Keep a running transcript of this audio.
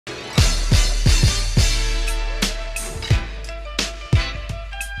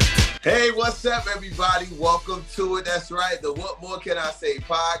Hey, what's up, everybody? Welcome to it. That's right. The What More Can I Say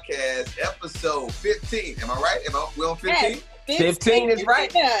podcast, episode 15. Am I right? We on 15? Yes, 15 is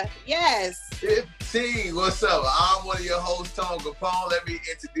right. Yes. 15. What's up? I'm one of your hosts, Kapone. Let me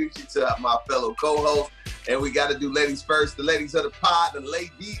introduce you to my fellow co-hosts. And we got to do ladies first. The ladies of the pod, the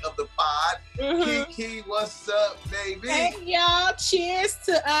lady of the pod. Keke, what's up, baby? Hey, y'all. Cheers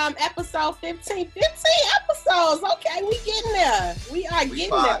to episode 15. 15 episodes. Okay, we getting there. We are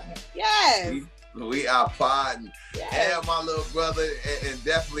getting there. Yes. We are podding. Yes. And my little brother, and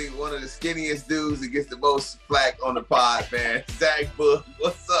definitely one of the skinniest dudes that gets the most flack on the pod, man. Zach Boog.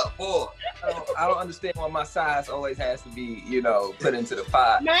 What's up, boy? I don't understand why my size always has to be, put into the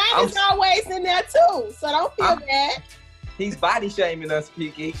pod. Mine is always in there too, so don't feel bad. He's body shaming us,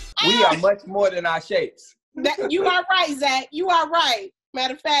 Keke. We are much more than our shapes. You are right, Zach. You are right.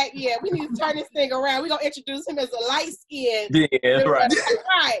 Matter of fact, yeah, we need to turn this thing around. We're going to introduce him as a light-skinned. Yeah, right.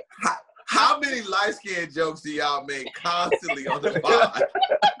 Right. How many light-skinned jokes do y'all make constantly on the pod?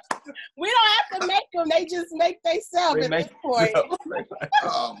 We don't have to make them. They just make themselves at this point.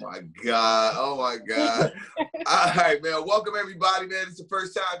 Oh, my God. Oh, my God. All right, man. Welcome, everybody, man. It's the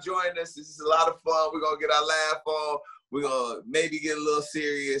first time joining us. This is a lot of fun. We're going to get our laugh on. We're going to maybe get a little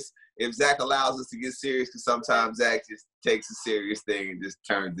serious if Zach allows us to get serious, because sometimes Zach just takes a serious thing and just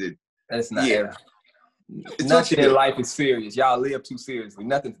turns it. That's not Nothing in life is serious. Y'all live too seriously.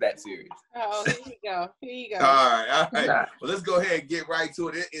 Nothing's that serious. Oh, here you go. Here you go. All right. Well, let's go ahead and get right to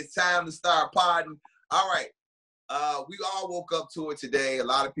it. It's time to start podding. All right. We all woke up to it today. A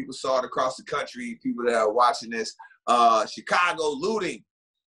lot of people saw it across the country, people that are watching this. Chicago looting.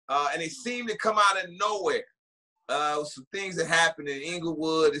 And it seemed to come out of nowhere. Some things that happened in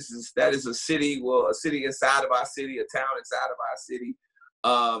Inglewood. That is a city, a city inside of our city, a town inside of our city.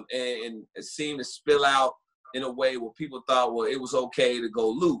 And it seemed to spill out in a way where people thought, well, it was okay to go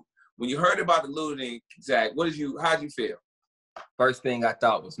loot. When you heard about the looting, Zach, how'd you feel? First thing I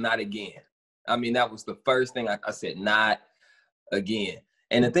thought was not again. I mean, that was the first thing I said, not again.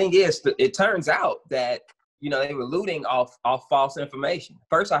 And the thing is, it turns out that, they were looting off false information.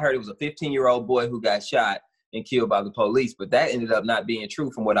 First, I heard it was a 15-year-old boy who got shot and killed by the police, but that ended up not being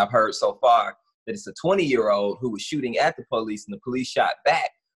true from what I've heard so far. That it's a 20-year-old who was shooting at the police and the police shot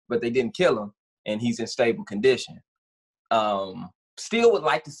back, but they didn't kill him, and he's in stable condition. Still would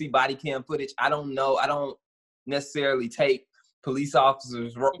like to see body cam footage. I don't know. I don't necessarily take police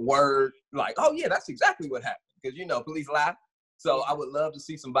officers' word like, oh, yeah, that's exactly what happened, because, police lie. So I would love to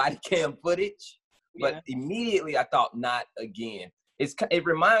see some body cam footage, but immediately I thought, not again. It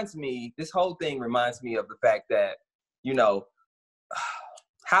reminds me, this whole thing reminds me of the fact that,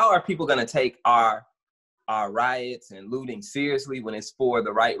 how are people going to take our riots and looting seriously when it's for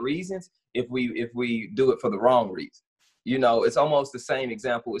the right reasons if we do it for the wrong reason? It's almost the same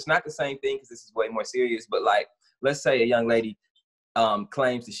example. It's not the same thing because this is way more serious, but like, let's say a young lady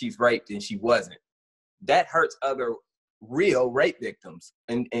claims that she's raped and she wasn't. That hurts other real rape victims.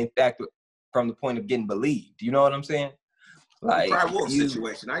 And in fact, from the point of getting believed, you know what I'm saying? Like, cry wolf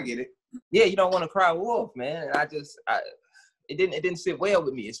situation. I get it. Yeah, you don't want to cry wolf, man. And it didn't sit well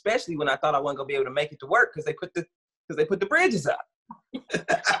with me, especially when I thought I wasn't gonna be able to make it to work because they put the bridges up.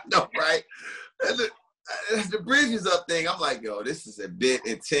 No, right? The bridges up thing. I'm like, yo, this is a bit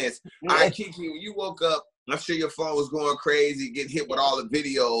intense. All right, Keke, when you woke up, I'm sure your phone was going crazy, getting hit with all the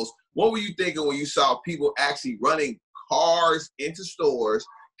videos. What were you thinking when you saw people actually running cars into stores?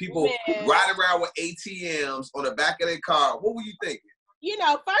 People riding around with ATMs on the back of their car. What were you thinking?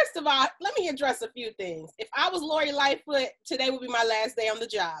 First of all, let me address a few things. If I was Lori Lightfoot, today would be my last day on the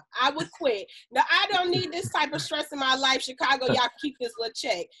job. I would quit. Now, I don't need this type of stress in my life. Chicago, y'all keep this little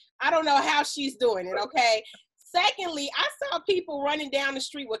check. I don't know how she's doing it, okay? Secondly, I saw people running down the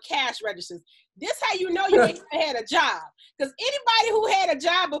street with cash registers. This how you know you ain't had a job. Because anybody who had a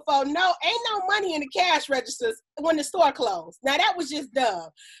job before, ain't no money in the cash registers when the store closed. Now, that was just dumb.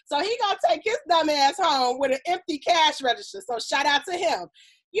 So he gonna take his dumb ass home with an empty cash register. So shout out to him.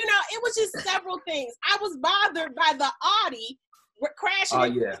 It was just several things. I was bothered by the Audi crashing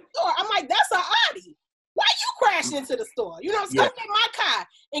into the store. I'm like, that's an Audi. Why you crashing into the store? Go get my car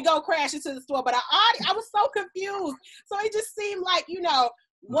and go crash into the store. But I was so confused. So it just seemed like,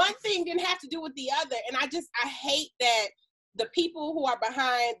 one thing didn't have to do with the other. And I hate that the people who are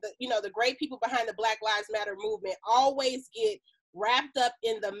behind the great people behind the Black Lives Matter movement always get wrapped up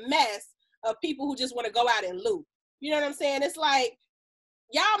in the mess of people who just want to go out and loot. You know what I'm saying? It's like,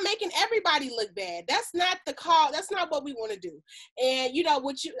 y'all making everybody look bad. That's not the call. That's not what we want to do. And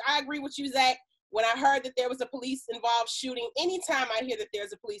I agree with you, Zach. When I heard that there was a police involved shooting, anytime I hear that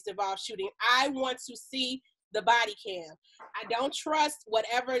there's a police involved shooting, I want to see the body cam. I don't trust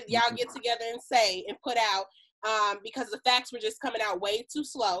whatever y'all get together and say and put out, because the facts were just coming out way too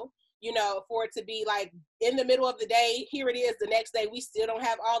slow, you know, for it to be like in the middle of the day, here it is, the next day, we still don't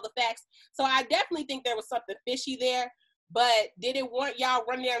have all the facts. So I definitely think there was something fishy there. But did it want y'all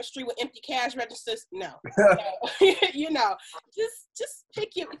running down the street with empty cash registers? No. You know, just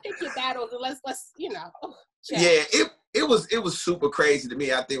pick your battles and let's you know. Yeah, it was super crazy to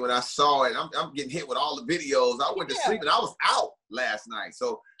me. I think when I saw it, I'm getting hit with all the videos. I went to sleep and I was out last night,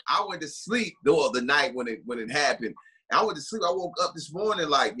 so I went to sleep the night when it happened. I went to sleep. I woke up this morning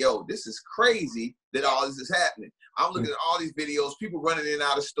like, yo, this is crazy that all this is happening. I'm looking at all these videos, people running in and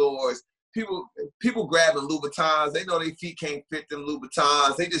out of stores. People grabbing Louboutins. They know their feet can't fit them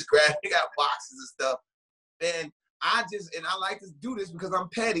Louboutins. They just grab, they got boxes and stuff. And I like to do this because I'm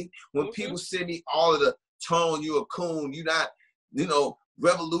petty. When people send me all of the tone, you a coon, you not, you know,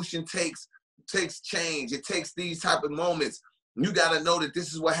 revolution takes change. It takes these type of moments. You got to know that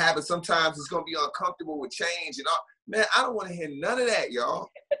this is what happens. Sometimes it's going to be uncomfortable with change and all. Man, I don't want to hear none of that, y'all.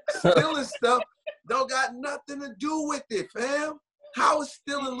 Stealing stuff don't got nothing to do with it, fam. How is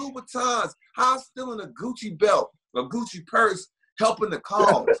stealing Louboutins? How is stealing a Gucci belt, a Gucci purse helping the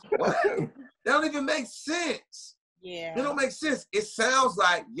cause? What? That don't even make sense. Yeah. It don't make sense. It sounds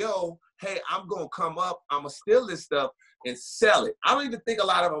like, yo, hey, I'm going to come up, I'm going to steal this stuff and sell it. I don't even think a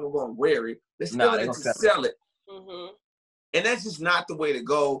lot of them are going to wear it. They're stealing it to sell it. Mm-hmm. And that's just not the way to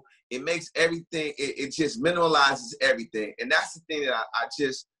go. It makes everything, it just minimalizes everything. And that's the thing that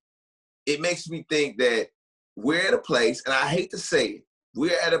it makes me think that we're at a place, and I hate to say it,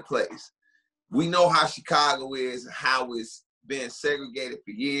 we're at a place. We know how Chicago is and how it's been segregated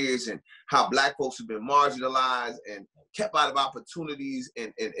for years and how Black folks have been marginalized and kept out of opportunities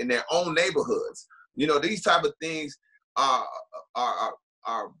in their own neighborhoods. You know, these type of things are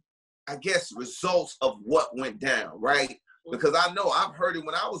I guess, results of what went down, right? Because I know I've heard it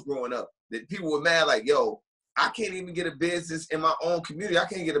when I was growing up that people were mad like, yo, I can't even get a business in my own community. I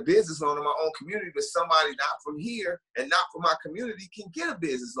can't get a business loan in my own community, but somebody not from here and not from my community can get a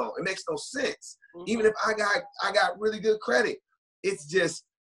business loan. It makes no sense. Mm-hmm. Even if I got really good credit. It's just,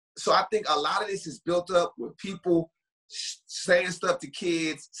 so I think a lot of this is built up with people saying stuff to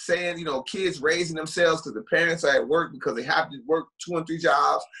kids, saying, you know, kids raising themselves because the parents are at work because they have to work 2 and 3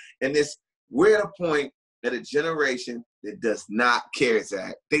 jobs. And we're at a point that a generation that does not care,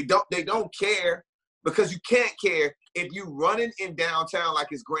 Zach. They don't care. Because you can't care if you running in downtown like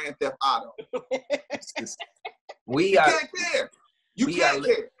it's Grand Theft Auto. You can't care. You can't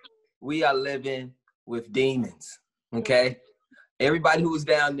care. We are living with demons, okay? Everybody who was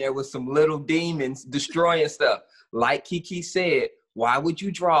down there with some little demons destroying stuff. Like Keke said, why would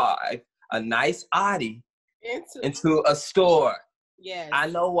you drive a nice Audi into a store? Yes. I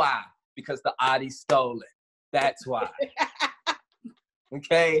know why. Because the Audi's stolen. That's why.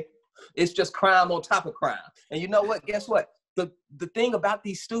 Okay? It's just crime on top of crime. And you know what? Guess what? The thing about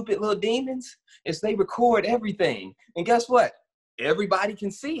these stupid little demons is they record everything. And guess what? Everybody can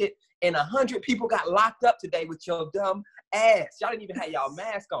see it. And 100 people got locked up today with your dumb ass. Y'all didn't even have y'all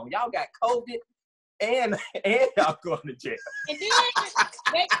mask on. Y'all got COVID and y'all going to jail. And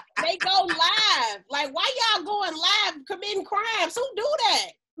then they go live. Like, why y'all going live committing crimes? Who do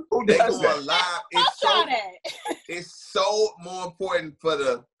that? They going live. It's so more important for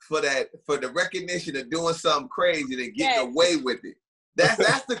the recognition of doing something crazy than getting away with it.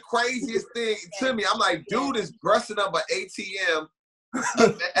 That's the craziest thing to me. I'm like, dude is busting up an ATM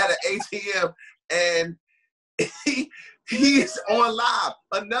at an ATM and he's on live.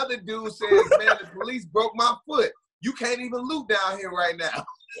 Another dude says, man, the police broke my foot. You can't even loot down here right now.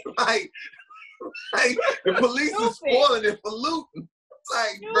 like the police is spoiling it for looting.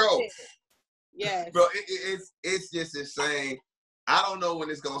 Like, bro, yes, bro, it's just insane. I don't know when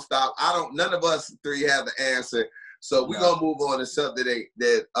it's gonna stop. None of us three have the answer. So we're gonna move on to something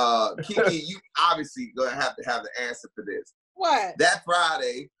that Keke, you obviously gonna have to have the answer for this. What? That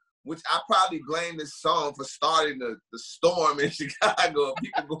Friday, which I probably blame this song for starting the storm in Chicago,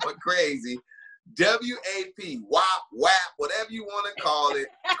 people going crazy. WAP, WAP, whatever you want to call it,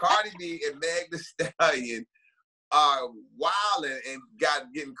 Cardi B and Meg Thee Stallion are wilding and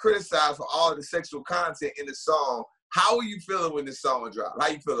getting criticized for all of the sexual content in the song. How are you feeling when this song dropped? How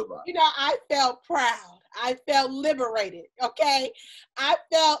you feel about it? You know, I felt proud. I felt liberated, okay? I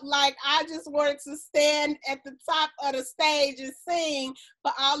felt like I just wanted to stand at the top of the stage and sing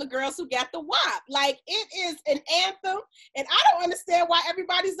for all the girls who got the WAP. Like, it is an anthem, and I don't understand why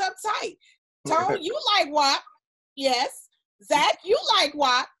everybody's uptight. Tone, you like WAP? Yes. Zach, you like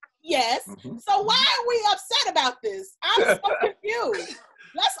WAP? Yes. So why are we upset about this? I'm so confused.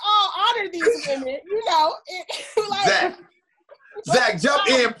 Let's all honor these women, you know, like, Zach, jump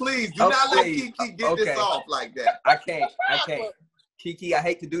in, please. Do not let Keke get this off like that. I can't. Keke, I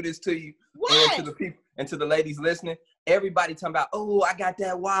hate to do this to you what? and to the people and to the ladies listening. Everybody talking about, oh, I got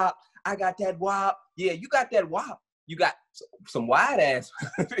that WAP. I got that WAP. Yeah, you got that WAP. You got some wide ass.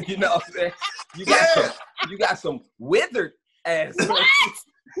 You know what I'm saying? You got some withered ass. What?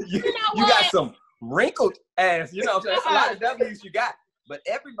 you got some wrinkled ass. You know what I'm saying? It's a lot of W's you got. But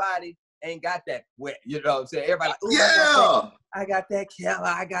everybody ain't got that wet. You know what I'm saying? Everybody like, I got that Keller.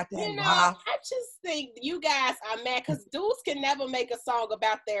 I got that WAP. I just think you guys are mad because dudes can never make a song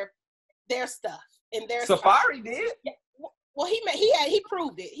about their stuff and their Safari stuff. did. Yeah. Well, he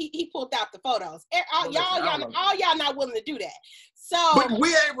proved it. He pulled out the photos. All y'all not willing to do that. So, but we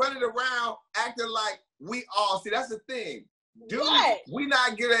ain't running around acting like we all see. That's the thing, dude. We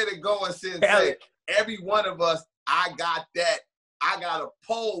not getting ready to go and say every one of us. I got that. I got a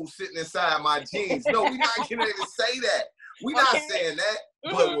pole sitting inside my jeans. No, we not getting ready to say that. We not saying that.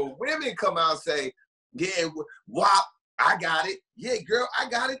 But when women come out and say, "Yeah, WAP, I got it. Yeah, girl, I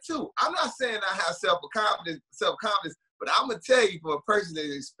got it too." I'm not saying I have self-confidence. But I'm going to tell you, from a person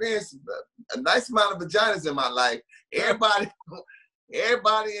that experienced a nice amount of vaginas in my life, everybody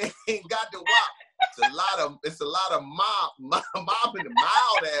ain't got the WAP. It's a lot of mop in the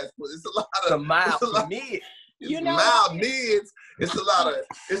mild ass. It's a lot of mild mid. Mild mids. It's a lot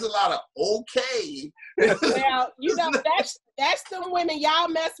of okay. Well, you know, that's the women y'all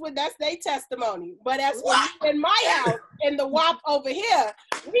mess with. That's their testimony. But as for me in my house and the WAP over here,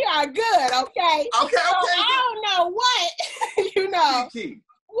 we are good. Okay. Okay. So I don't know what you know. Keke,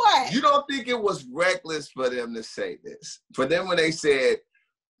 what you don't think it was reckless for them to say this? For them when they said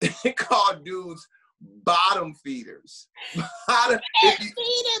they called dudes bottom feeders. She didn't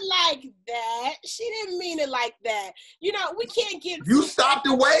mean it like that. She didn't mean it like that. You know, we can't get. You stopped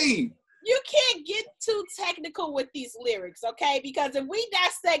the wave. You can't get too technical with these lyrics, okay? Because if we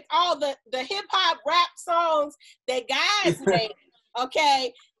dissect all the hip hop rap songs that guys make,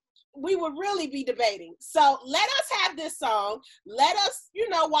 okay, we would really be debating. So let us have this song. Let us, you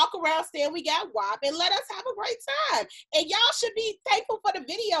know, walk around saying we got WAP and let us have a great time. And y'all should be thankful for the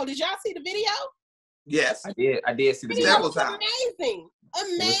video. Did y'all see the video? Yes. I did see the video. Several times. Amazing.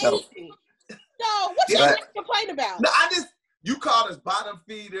 So what y'all complain about? No, you called us bottom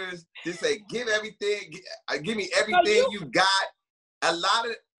feeders. Just say, give me everything you got. A lot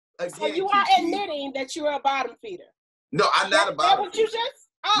of, again. So you are admitting that you're a bottom feeder. No, I'm not a bottom feeder. What you just?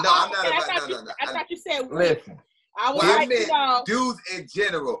 No, I'm not a no. I thought you said listen. I was dudes in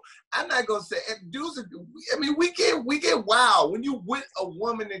general. I'm not gonna say dudes. I mean, we get wild when you with a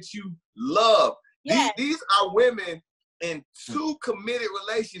woman that you love. Yes. These are women in 2 committed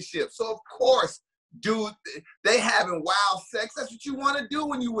relationships. So of course, dude, they having wild sex. That's what you want to do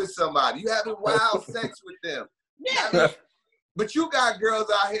when you with somebody. You having wild sex with them. Yeah. But you got girls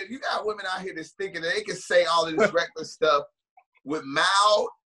out here. You got women out here that's thinking that they can say all of this reckless stuff with mild.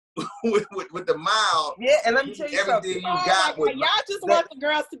 with the mild. Yeah, and let me tell you everything something. You got with y'all just want the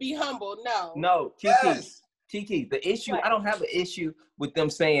girls to be humble. No, Keke, the issue, I don't have an issue with them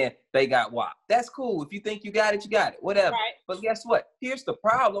saying they got WAP. That's cool. If you think you got it, whatever. Right. But guess what? Here's the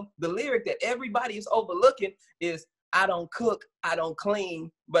problem. The lyric that everybody is overlooking is, I don't cook, I don't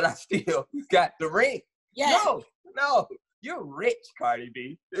clean, but I still got the ring. Yes. No. You're rich, Cardi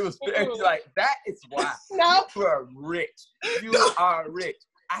B. It was like, that is why. No. You are rich. You are rich.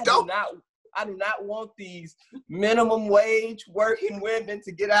 I do not want these minimum wage working women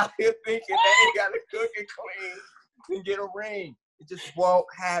to get out here thinking they ain't got to cook and clean and get a ring. It just won't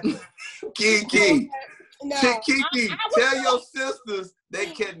happen. Keke, tell your sisters they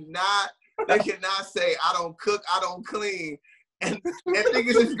cannot say I don't cook, I don't clean, and think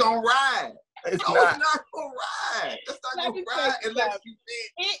it's just gonna ride. It's not gonna ride. It's not gonna ride unless you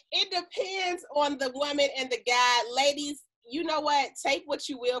think. It depends on the woman and the guy. Ladies, you know what? Take what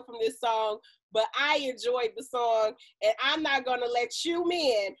you will from this song, but I enjoyed the song, and I'm not gonna let you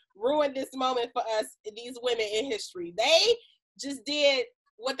men ruin this moment for us, these women in history. They just did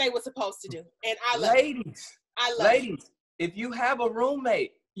what they were supposed to do, and I love it. Ladies, if you have a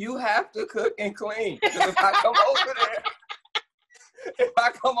roommate, you have to cook and clean. If I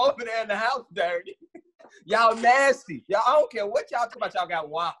come over there and the house dirty, y'all nasty. Y'all, I don't care what y'all talk about. Y'all got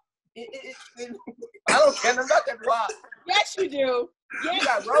WAP. I don't care about that WAP. Yes, you do. Yes, you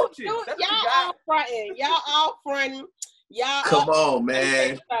got roaches. Y'all all fronting. Y'all. Come on,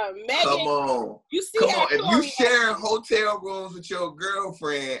 man. Megan, come on. You see come on. If you sharing hotel rooms with your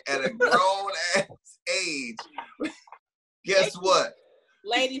girlfriend at a grown ass age, guess what?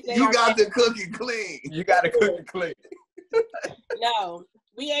 Ladies, you got to cook and clean. You got to cook and clean. No,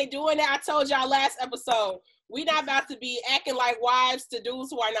 We ain't doing that. I told y'all last episode. We not about to be acting like wives to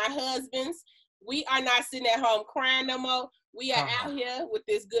dudes who are not husbands. We are not sitting at home crying no more. We are out here with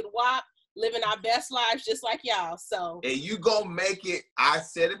this good WAP, living our best lives just like y'all. So, and you gonna make it. I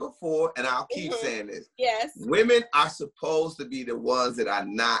said it before, and I'll keep saying this. Yes. Women are supposed to be the ones that are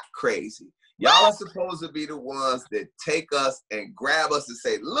not crazy. Y'all are supposed to be the ones that take us and grab us and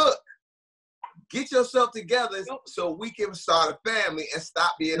say, look, get yourself together so we can start a family and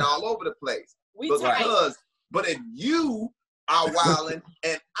stop being all over the place. But if you are wilding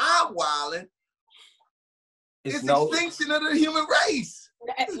and I'm wilding, it's extinction of the human race.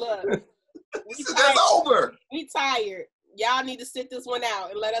 Look, that's over. We tired. Y'all need to sit this one out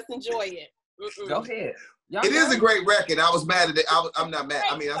and let us enjoy it. Go ahead. It is a great record. I was mad at it. I'm not mad.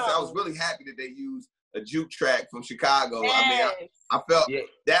 I mean, I was really happy that they used a juke track from Chicago. Yes. I mean, I felt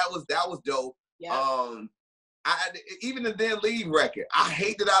that was dope. Yeah. Even the Then Leave record. I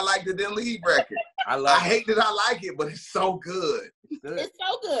hate that I like the Then Leave record. I hate that I like it, but it's so good. It's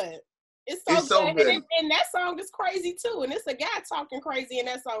so good. It's so good. And that song is crazy too. And it's a guy talking crazy in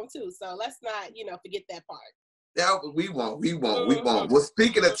that song too. So let's not, forget that part. Yeah, we won't. Well,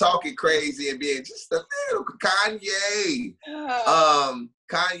 speaking of talking crazy and being just a little Kanye.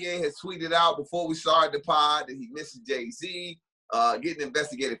 Kanye has tweeted out before we started the pod that he misses Jay-Z, getting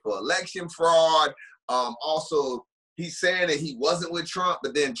investigated for election fraud. Also, he's saying that he wasn't with Trump,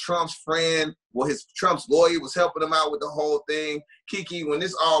 but then Trump's friend, Trump's lawyer was helping him out with the whole thing. Keke, when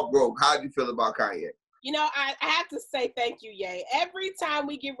this all broke, how did you feel about Kanye? I have to say thank you, Ye. Every time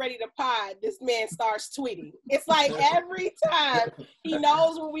we get ready to pod, this man starts tweeting. It's like every time he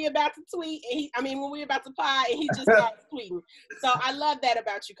knows when we're about to tweet, when we're about to pod, and he just starts tweeting. So I love that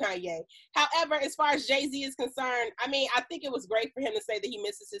about you, Kanye. However, as far as Jay-Z is concerned, I think it was great for him to say that he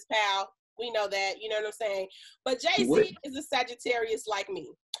misses his pal. We know that, you know what I'm saying? But Jay-Z is a Sagittarius like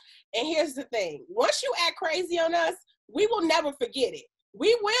me. And here's the thing. Once you act crazy on us, we will never forget it.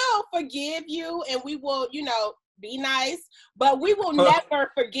 We will forgive you and we will, be nice, but we will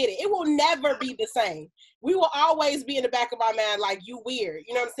never forget it. It will never be the same. We will always be in the back of our mind like, you weird.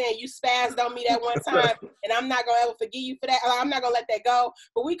 You know what I'm saying? You spazzed on me that one time and I'm not going to ever forgive you for that. I'm not going to let that go,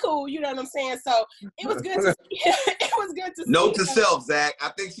 but we cool. You know what I'm saying? So it was good to see. It was good to see. Note to self, Zach. I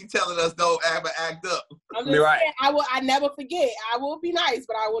think she's telling us don't ever act up. I'm just saying, I never forget. I will be nice,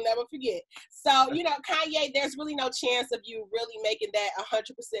 but I will never forget. So, Kanye, there's really no chance of you really making that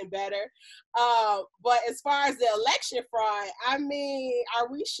 100% better. But as far as the election fraud, are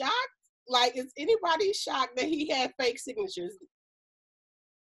we shocked? Like, is anybody shocked that he had fake signatures?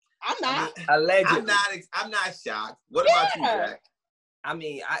 I'm not. Allegedly. I'm not shocked. What about you,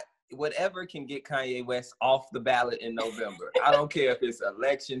 Jack? Whatever can get Kanye West off the ballot in November. I don't care if it's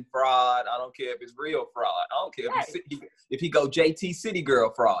election fraud. I don't care if it's real fraud. I don't care if he go JT City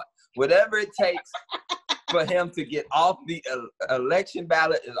Girl fraud. Whatever it takes for him to get off the election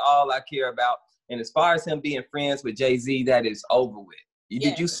ballot is all I care about. And as far as him being friends with Jay-Z, that is over with.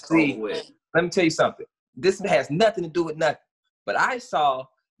 Did you see? Let me tell you something. This has nothing to do with nothing. But I saw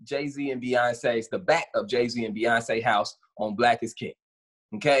Jay-Z and Beyonce's, the back of Jay-Z and Beyonce house on Black is King.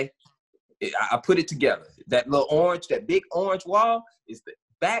 Okay? I put it together. That big orange wall is the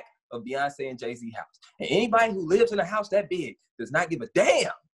back of Beyonce and Jay-Z house. And anybody who lives in a house that big does not give a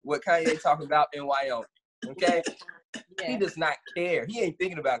damn what Kanye talking about in Wyoming. Okay? He does not care. He ain't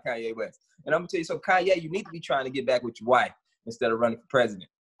thinking about Kanye West. And I'm going to tell you, so Kanye, you need to be trying to get back with your wife instead of running for president.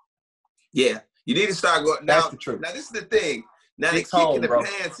 Yeah. You need to start going. That's the truth. Now, this is the thing. Now, the kick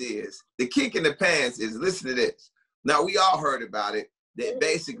in the pants is, listen to this. Now, we all heard about it. That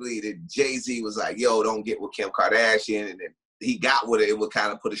basically that Jay-Z was like, yo, don't get with Kim Kardashian. And then he got with it. It would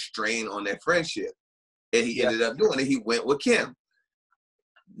kind of put a strain on their friendship. And he ended up doing it. He went with Kim.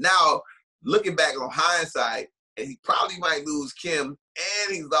 Now, looking back on hindsight, and he probably might lose Kim,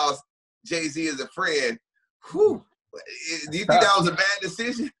 and he's lost Jay-Z as a friend. Whew. Do you think that was a bad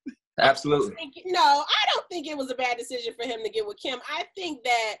decision? Absolutely. No, I don't think it was a bad decision for him to get with Kim. I think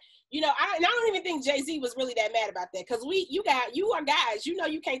that, I don't even think Jay-Z was really that mad about that. Because you are guys,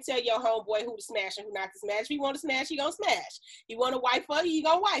 you can't tell your homeboy who to smash and who not to smash. If he want to smash, he gonna smash. He want to wife her, he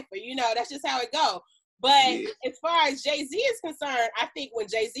gonna wife her. That's just how it go. But as far as Jay-Z is concerned, I think when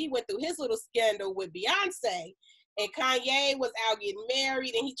Jay-Z went through his little scandal with Beyonce, and Kanye was out getting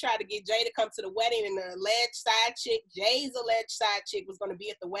married, and he tried to get Jay to come to the wedding, and the alleged side chick, Jay's alleged side chick, was going to be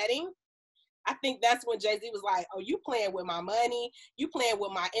at the wedding. I think that's when Jay-Z was like, oh, you playing with my money, you playing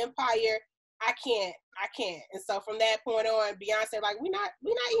with my empire. I can't. And so from that point on, Beyonce like, we not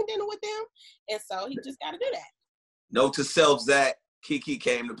eating dinner with them. And so he just got to do that. Note to self, Zach, Keke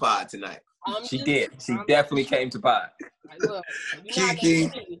came to pod tonight. She did. She definitely came to pod. Look,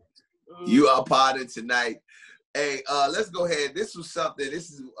 Keke, you are podded tonight. Hey, let's go ahead. This was something.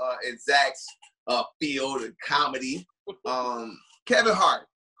 This is in Zach's field of comedy. Kevin Hart,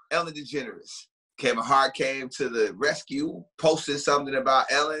 Ellen DeGeneres. Kevin Hart came to the rescue, posted something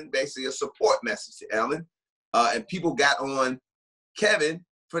about Ellen, basically a support message to Ellen. And people got on Kevin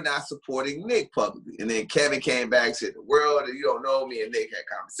for not supporting Nick publicly. And then Kevin came back and said, the world, you don't know me and Nick had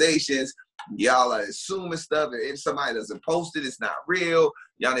conversations. Y'all are assuming stuff. And if somebody doesn't post it, it's not real.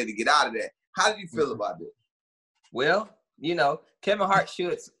 Y'all need to get out of that. How do you feel about this? Well, you know, Kevin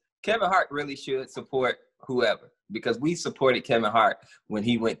Hart really should support whoever, because we supported Kevin Hart when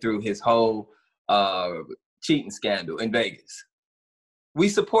he went through his whole cheating scandal in Vegas. We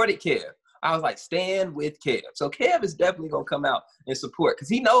supported Kev. I was like, stand with Kev. So Kev is definitely going to come out and support, because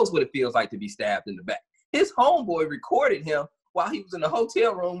he knows what it feels like to be stabbed in the back. His homeboy recorded him while he was in a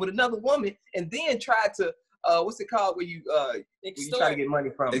hotel room with another woman, and then tried to, what's it called where you try to get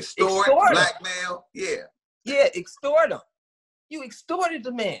money from? Extort, blackmail, yeah. Yeah, extort him. You extorted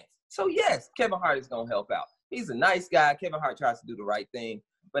the man. So yes, Kevin Hart is going to help out. He's a nice guy. Kevin Hart tries to do the right thing.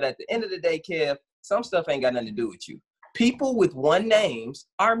 But at the end of the day, Kev, some stuff ain't got nothing to do with you. People with one names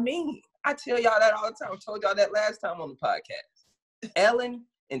are mean. I tell y'all that all the time. I told y'all that last time on the podcast. Ellen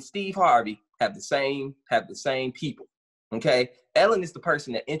and Steve Harvey have the same people. Okay? Ellen is the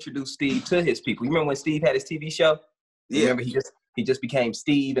person that introduced Steve to his people. You remember when Steve had his TV show? Yeah. Remember he just became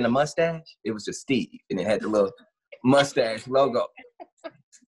Steve in a mustache? It was just Steve, and it had the little mustache logo.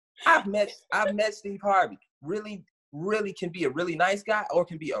 I've met Steve Harvey. Really, really can be a really nice guy or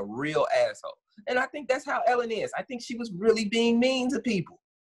can be a real asshole. And I think that's how Ellen is. I think she was really being mean to people.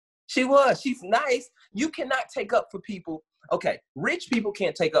 She was. She's nice. You cannot take up for people. Okay, rich people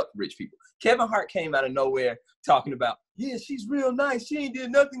can't take up for rich people. Kevin Hart came out of nowhere talking about, yeah, she's real nice. She ain't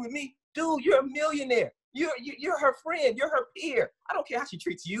did nothing with me. Dude, you're a millionaire. You're her friend. You're her peer. I don't care how she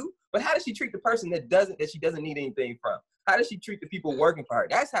treats you, but how does she treat the person that she doesn't need anything from? How does she treat the people working for her?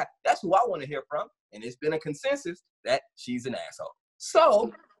 That's who I want to hear from. And it's been a consensus that she's an asshole.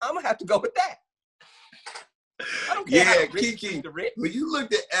 So I'm gonna have to go with that. I don't care. Yeah, Keke, when you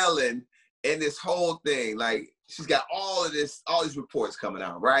looked at Ellen and this whole thing, like she's got all these reports coming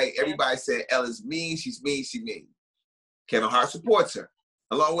out, right? Everybody said Ellen's mean, she's mean, she's mean. Kevin Hart supports her,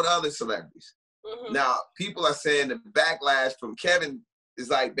 along with other celebrities. Mm-hmm. Now, people are saying the backlash from Kevin is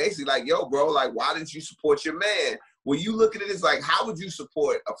like basically like, yo, bro, like, why didn't you support your man? When you look at it, it's like, how would you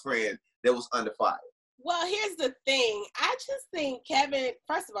support a friend that was under fire? Well, here's the thing. I just think Kevin,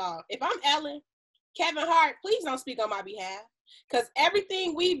 first of all, if I'm Ellen, Kevin Hart, please don't speak on my behalf. Because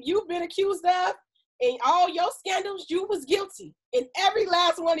everything you've been accused of in all your scandals, you was guilty. In every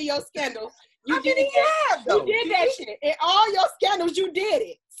last one of your scandals, you did that shit. In all your scandals, you did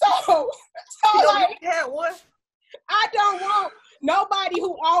it. So like, had one. I don't want nobody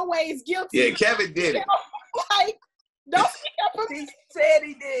who always guilty. Yeah, Kevin did it. Like, don't speak up for me. He said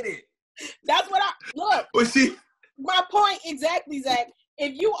he did it. That's what look. My point exactly, Zach.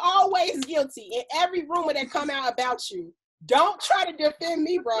 If you always guilty in every rumor that come out about you, don't try to defend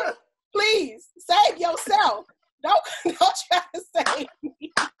me, bro. Please save yourself. Don't try to save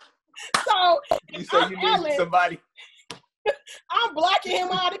me. So you say you need somebody. I'm blocking him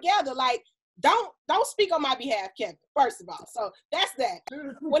altogether. Like, don't speak on my behalf, Kevin. First of all, so that's that.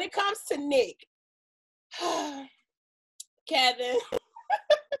 When it comes to Nick, Kevin,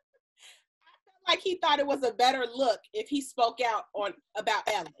 like he thought it was a better look if he spoke out about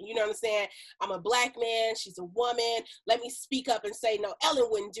Ellen. You know what I'm saying? I'm a black man. She's a woman. Let me speak up and say, no, Ellen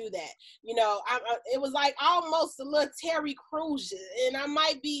wouldn't do that. You know, it was like almost a little Terry Crews, and I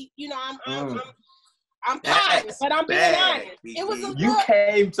might be, you know, I'm potting, but I'm being honest. It was a you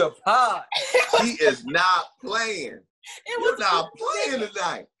came to pot. She is not playing. You're not playing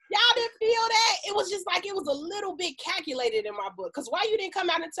tonight. Y'all didn't feel that? It was just like it was a little bit calculated in my book. Because why you didn't come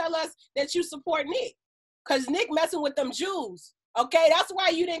out and tell us that you support Nick? Because Nick messing with them Jews. Okay, that's why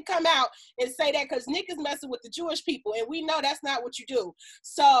you didn't come out and say that, because Nick is messing with the Jewish people. And we know that's not what you do.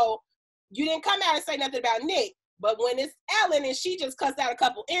 So you didn't come out and say nothing about Nick. But when it's Ellen and she just cussed out a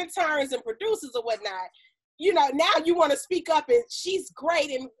couple interns and producers or whatnot, you know, now you want to speak up and she's great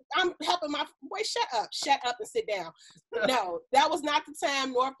and I'm helping my boy. Shut up and sit down. No, that was not the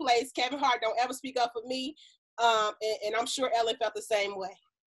time nor place. Kevin Hart don't ever speak up for me. And I'm sure Ellen felt the same way.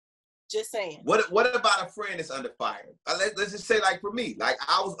 Just saying. What about a friend that's under fire? Let's just say, like, for me, like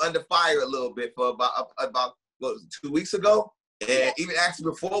I was under fire a little bit for about what was it, 2 weeks ago, and even actually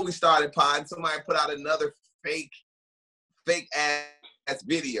before we started pod, somebody put out another fake ass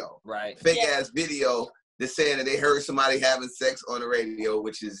video, right? Fake ass video that's saying that they heard somebody having sex on the radio,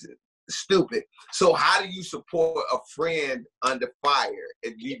 which is stupid. So how do you support a friend under fire?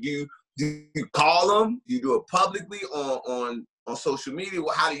 Do you call them? Do you do it publicly on social media?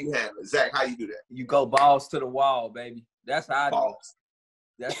 Well, how do you handle it? Zach, how you do that? You go balls to the wall, baby. That's how I do it.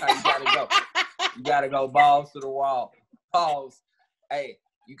 That's how you gotta go. You gotta go balls to the wall. Pause. Hey,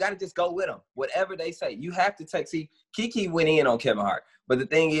 you gotta just go with them. Whatever they say, you have to take. See, Keke went in on Kevin Hart, but the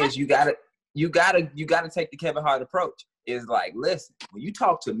thing is, you gotta take the Kevin Hart approach. Is like, listen, when you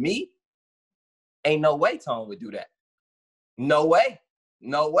talk to me, ain't no way Tone would do that. No way.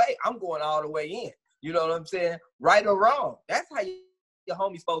 I'm going all the way in. You know what I'm saying? Right or wrong. That's how your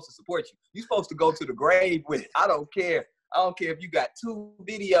homie's supposed to support you. You're supposed to go to the grave with it. I don't care if you got 2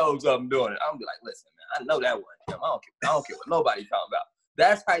 videos of them doing it. I'm be like, listen, man, I know that one. I don't care what nobody's talking about.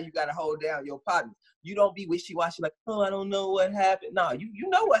 That's how you got to hold down your partners. You don't be wishy-washy like, oh, I don't know what happened. No, you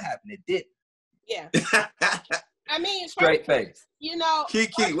know what happened. It didn't. Yeah. I mean, straight face. You know,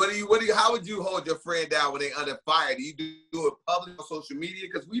 Keke, how would you hold your friend down when they under fire? Do you do it public on social media?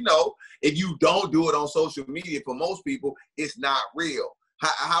 Because we know if you don't do it on social media, for most people, it's not real.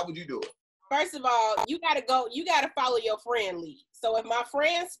 How would you do it? First of all, you gotta follow your friend lead. So if my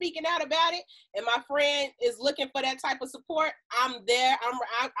friend's speaking out about it and my friend is looking for that type of support, I'm there.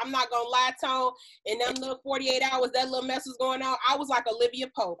 I'm not gonna lie, Tone. In them little 48 hours, that little mess was going on, I was like Olivia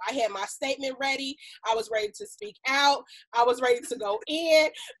Pope. I had my statement ready. I was ready to speak out. I was ready to go in.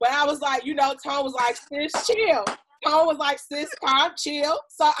 But I was like, Tone was like, sis, chill. Tone was like, sis, calm, chill.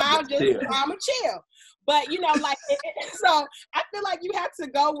 So I'm a chill. But, so I feel like you have to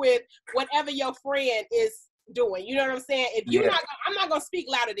go with whatever your friend is doing. You know what I'm saying? I'm not going to speak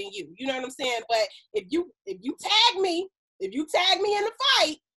louder than you. You know what I'm saying? But if you tag me in the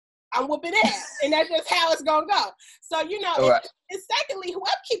fight, I'm whooping ass. And that's just how it's going to go. So, and secondly,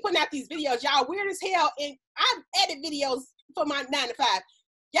 whoever keep putting out these videos, y'all weird as hell. And I edit videos for my 9 to 5.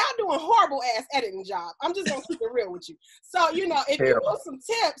 Y'all doing horrible ass editing job. I'm just going to keep it real with you. So, if you want some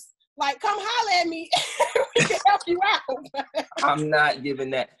tips, like, come holler at me. We can help you out. I'm not giving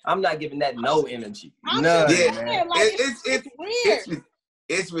that no energy. None, man. Like, it's weird.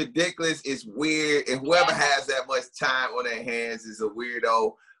 It's ridiculous. It's weird. And whoever has that much time on their hands is a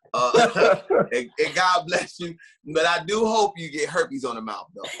weirdo. And God bless you. But I do hope you get herpes on the mouth,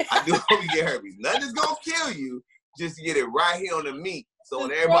 though. I do hope you get herpes. Nothing's going to kill you. Just get it right here on the meat. So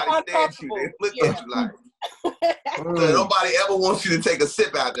when everybody stares at you, they look at you like, so nobody ever wants you to take a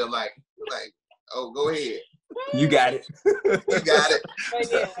sip out there like, oh, go ahead. You got it. You got it.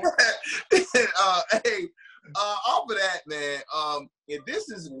 Hey, off of that, man, and this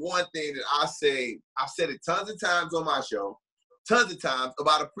is one thing that I've said it tons of times on my show, tons of times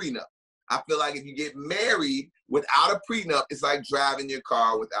about a prenup. I feel like if you get married without a prenup, it's like driving your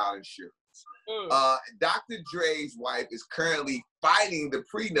car without insurance. Dr. Dre's wife is currently fighting the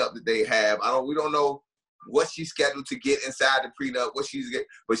prenup that they have. We don't know what she's scheduled to get inside the prenup,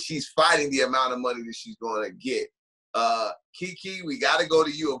 but she's fighting the amount of money that she's going to get. Keke, we got to go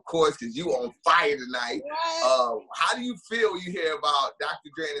to you, of course, because you on fire tonight. How do you feel when you hear about Dr.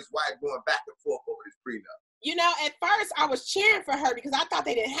 Dre and his wife going back and forth over this prenup? At first I was cheering for her because I thought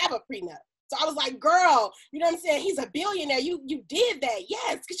they didn't have a prenup. So I was like, girl, you know what I'm saying? He's a billionaire. You did that.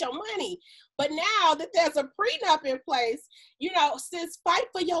 Yes, get your money. But now that there's a prenup in place, sis, fight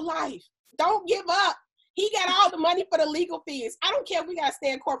for your life. Don't give up. He got all the money for the legal fees. I don't care if we got to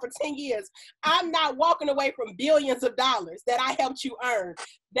stay in court for 10 years. I'm not walking away from billions of dollars that I helped you earn.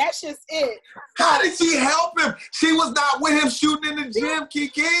 That's just it. How did she help him? She was not with him shooting in the gym,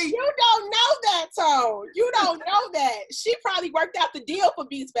 Keke. You don't know that, Tone. You don't know that. She probably worked out the deal for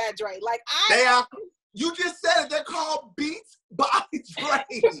Beats by Dre. You just said it. They're called Beats by Dre.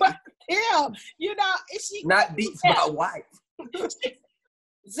 Yeah, she not Beats by wife.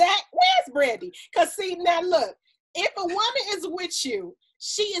 Zach, where's Brandy? Because see, now look, if a woman is with you,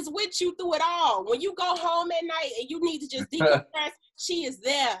 she is with you through it all. When you go home at night and you need to just decompress, she is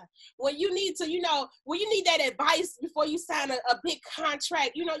there. When you need to, when you need that advice before you sign a big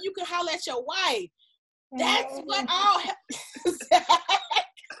contract, you can holler at your wife. That's what all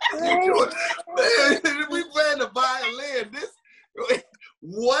we playing the violin.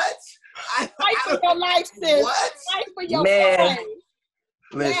 What? Fight for your life, sis. What? Fight for your life.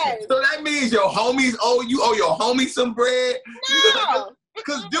 Listen. Yes. So that means your homies owe your homies some bread? No.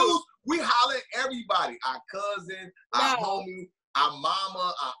 Because dudes, we holler at everybody. Our cousin, our homie, our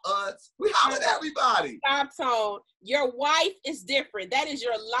mama, our aunts. We holler at everybody. Stop, Tone. Your wife is different. That is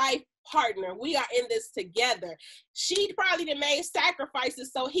your life partner. We are in this together. She probably done made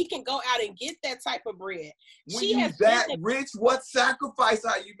sacrifices so he can go out and get that type of bread. When you that rich, what sacrifice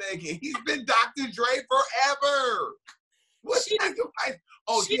are you making? He's been Dr. Dre forever. What sacrifice?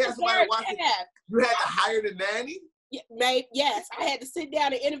 Oh, she had somebody watching. You had to hire the nanny? Yeah, yes, I had to sit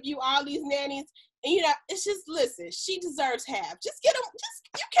down and interview all these nannies. And, you know, it's just, listen, she deserves half. Just get him,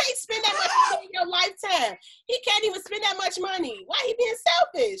 you can't spend that much money in your lifetime. He can't even spend that much money. Why he being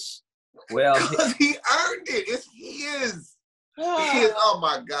selfish? Well, because he earned it. It's his. He is. Oh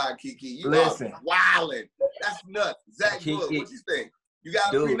my God, Keke, you are wildin'. That's nuts. Zach, Keke, what you think? You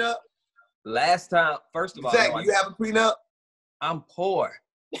got a prenup? Last time, first of all, Zach, you have a prenup? I'm poor.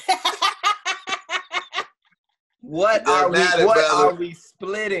 What are we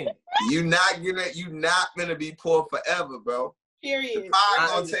splitting? You're not gonna be poor forever, bro. Period. The car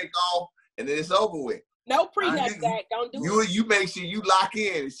gonna take off and then it's over with. No prenup, Zach. Don't do it. You make sure you lock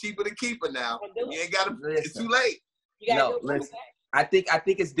in. It's cheaper to keep it now. You ain't gotta. It's too late. You gotta do it. I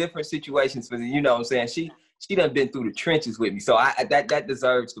think it's different situations for you know what I'm saying. She done been through the trenches with me, so that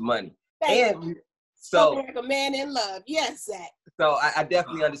deserves the money. Thank you. So like a man in love. Yes, Zach. So I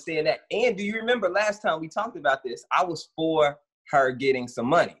definitely understand that. And do you remember last time we talked about this? I was for her getting some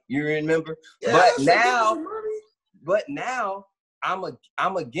money. You remember? Yeah, but now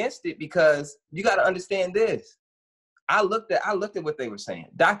I'm against it because you got to understand this. I looked at what they were saying.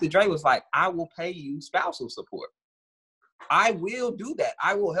 Dr. Dre was like, I will pay you spousal support. I will do that.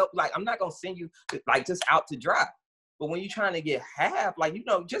 I will help. Like, I'm not going to send you like just out to dry. But when you're trying to get half, like, you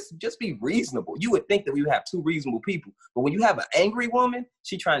know, just be reasonable. You would think that we would have two reasonable people. But when you have an angry woman,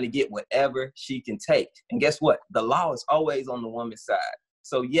 she's trying to get whatever she can take. And guess what? The law is always on the woman's side.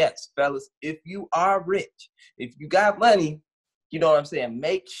 So yes, fellas, if you are rich, if you got money, you know what I'm saying,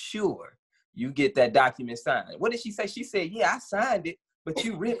 make sure you get that document signed. What did she say? She said, yeah, I signed it, but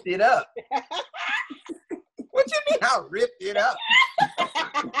you ripped it up. What you mean I ripped it up?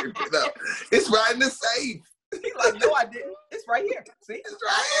 It's right in the safe. He's like, no, I didn't. It's right here. See? It's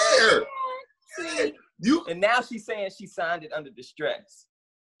right here. See? And now she's saying she signed it under distress.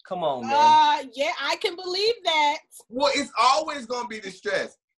 Come on, man. Yeah, I can believe that. Well, it's always going to be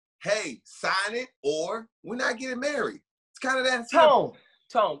distress. Hey, sign it or we're not getting married. It's kind of that simple.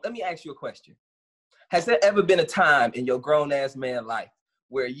 Tone, let me ask you a question. Has there ever been a time in your grown-ass man life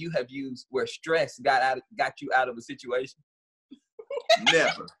where you have where stress got you out of a situation?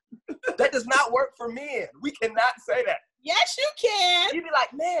 Never. That does not work for men. We cannot say that. Yes, you can. You be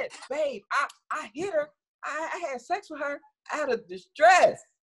like, man, babe, I hit her. I had sex with her out of distress.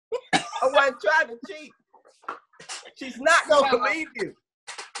 I wasn't trying to cheat. She's not gonna believe you.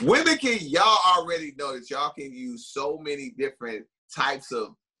 Women y'all already know that y'all can use so many different types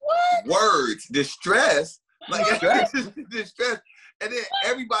of words. Distress, like distress, and then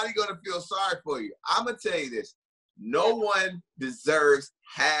everybody gonna feel sorry for you. I'm gonna tell you this. No one deserves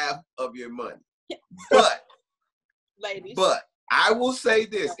half of your money. But, ladies. But I will say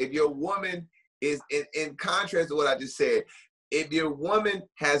this, if your woman is, in contrast to what I just said, if your woman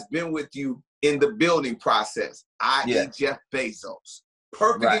has been with you in the building process, i.e. Jeff Bezos,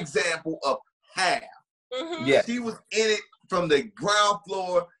 perfect example of half. Mm-hmm. Yeah. She was in it from the ground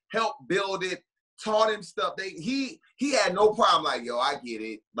floor, helped build it, taught him stuff. He had no problem, like, yo, I get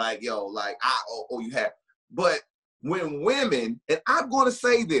it. Like, yo, like, you have. But when women, and I'm going to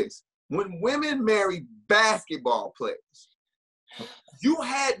say this, when women marry basketball players, you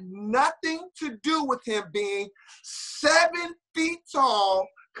had nothing to do with him being 7 feet tall,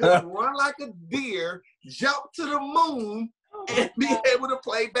 could run like a deer, jump to the moon, and be able to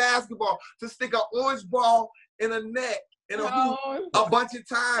play basketball, to stick an orange ball in a net, in a hoop a bunch of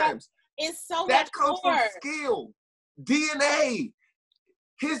times. It's so that much comes more. from skill, DNA.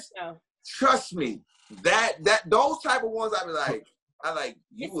 Trust me, those type of ones, I like,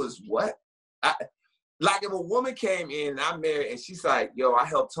 you was what? Like if a woman came in and I'm married and she's like, yo, I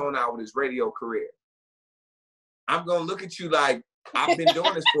helped Tone out with his radio career. I'm going to look at you like, I've been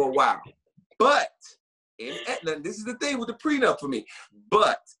doing this for a while. But, and this is the thing with the prenup for me,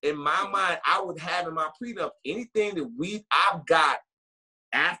 but in my mind, I would have in my prenup, anything that I've got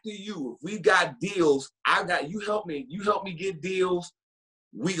after you, if we got deals, you help me get deals,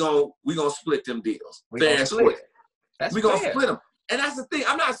 we gonna split them deals. Fair and square. We gonna split them. And that's the thing.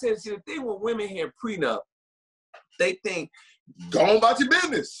 I'm not saying, see, the thing with women here prenup, they think, go on about your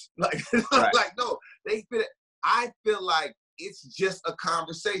business. Like, like no, I feel like it's just a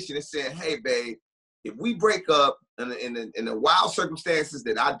conversation. It's saying, hey, babe, if we break up in the wild circumstances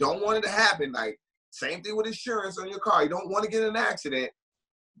that I don't want it to happen, like same thing with insurance on your car, you don't want to get in an accident,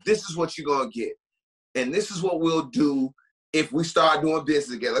 this is what you're going to get. And this is what we'll do if we start doing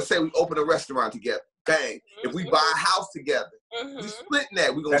business together. Let's say we open a restaurant together. Bang. If we buy a house together, we splitting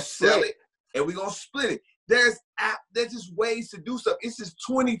that. We're going to sell it and we're going to split it. There's just ways to do stuff. It's just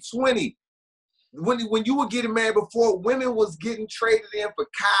 2020. when you were getting married before, women was getting traded in for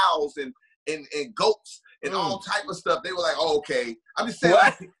cows and goats and all type of stuff. They were like, oh, okay. I'm just saying,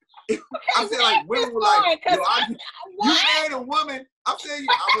 like, I'm saying like women were like, you married a woman. I'm saying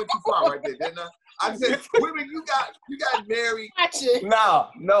I went too far right there, didn't I? I said, women, you got married. No,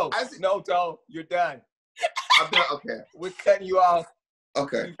 Tom, you're done. I'm done. Okay. We're cutting you off.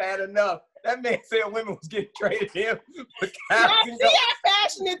 Okay. You've had enough. That man said women was getting traded in for cows. See how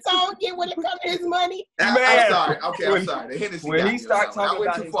passionate Tom get when it comes to his money? Man. I'm sorry. Okay, I'm sorry. The Hennessy when he starts talking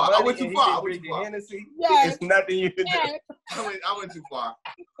about his money, I went too far. Hennessy, yes. It's nothing you can do. I went too far.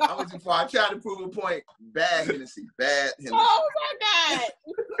 I tried to prove a point. Bad Hennessy. Oh my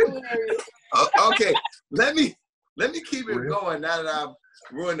God. Okay. Let me keep it going now that I've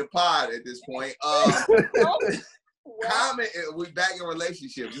ruined the pod at this point. Common, we back in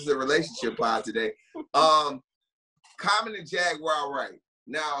relationships. This is a relationship pod today. Common and Jaguar Wright.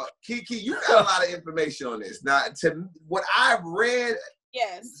 Now, Keke, you got a lot of information on this. Now, to what I've read,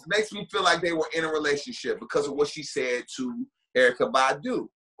 yes, makes me feel like they were in a relationship because of what she said to Erykah Badu.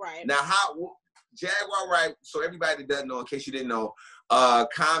 Right. Now, how Jaguar Wright? So everybody that doesn't know, in case you didn't know,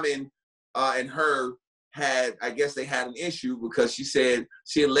 Common and her had, I guess they had an issue because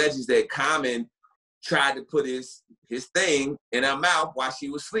she alleges that Common tried to put his thing in her mouth while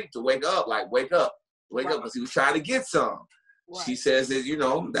she was asleep to wake up, like wake up, because he was trying to get some. Right. She says that, you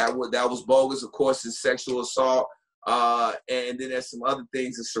know, that was bogus. Of course, it's sexual assault, and then there's some other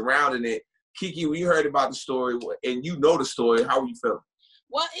things that surrounding it. Keke, when you heard about the story and you know the story, how were you feeling?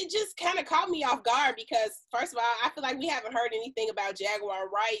 Well, it just kind of caught me off guard because, first of all, I feel like we haven't heard anything about Jaguar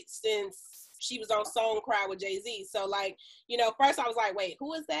Wright since she was on Song Cry with Jay-Z. So, like, you know, first I was like, wait,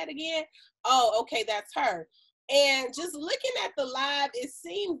 who is that again? Oh, okay, that's her. And just looking at the live, it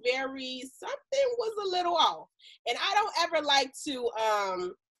seemed something was a little off. And I don't ever like to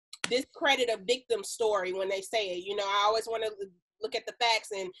discredit a victim story when they say it. You know, I always want to look at the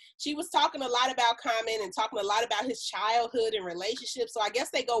facts. And she was talking a lot about Common and talking a lot about his childhood and relationships. So I guess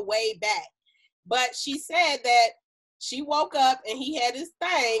they go way back. But she said that she woke up and he had his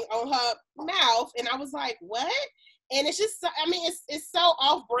thing on her mouth. And I was like, what? And it's just, I mean, it's so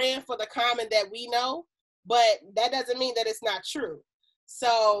off brand for the Common that we know, but that doesn't mean that it's not true.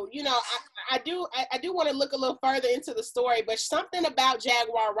 So, you know, I do want to look a little further into the story, but something about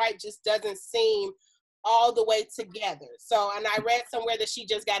Jaguar Wright just doesn't seem all the way together. So, and I read somewhere that she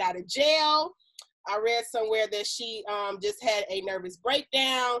just got out of jail. I read somewhere that she just had a nervous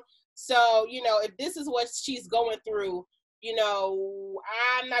breakdown. So, you know, if this is what she's going through, you know,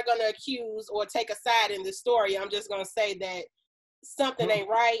 I'm not going to accuse or take a side in this story. I'm just going to say that something ain't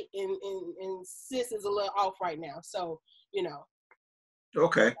right and sis is a little off right now. So, you know.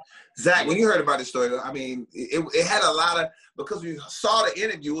 Okay. Zach, when you heard about this story, I mean, it had a lot of, because we saw the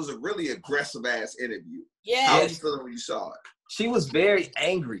interview, it was a really aggressive ass interview. Yeah. How were you feeling when you saw it? She was very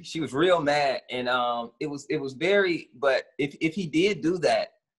angry. She was real mad. And it was very, but if he did do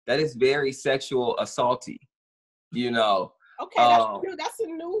that, that is very sexual assaulty, you know. Okay, that's a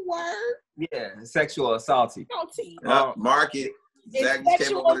new word. Yeah, sexual assaulty. Mark it. Zach just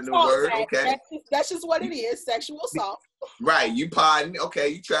came up with a new word. Okay. That's just what it is, sexual assault. Right, you pardon. Okay,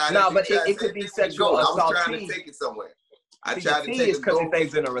 you tried. No, but it could be sexual assault. I was trying to take it somewhere. I tried to take it because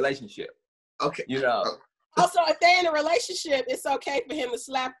if they're in a relationship. Okay. You know. Also, if they're in a relationship, it's okay for him to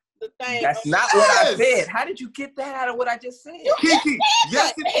slap the thing. That's not what I said. How did you get that out of what I just said? Keke,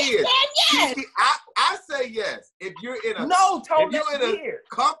 yes it is. Yes. Keke, I say yes. If you're in a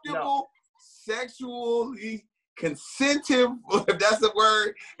comfortable, sexually consentive, if that's a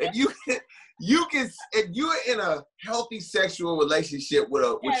word, if you're in a healthy sexual relationship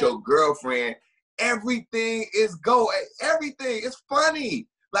with your girlfriend, everything is everything is funny.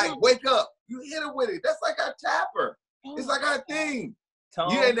 Like, wake up, you hit her with it. That's like our tapper. It's like our thing.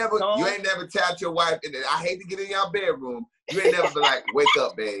 You ain't never tapped your wife, and I hate to get in your bedroom. You ain't never been like, wake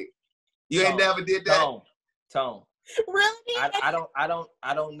up, babe. You ain't never did that. Tone. Really?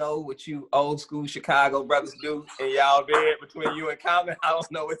 I don't know what you old school Chicago brothers do in y'all bed between you and Common. I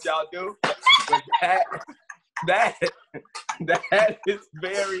don't know what y'all do. But that is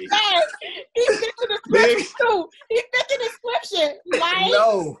very. He fit the description too. He fit the description. Like,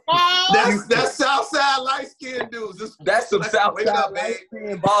 no, that's Southside light skinned dudes. That's some Southside light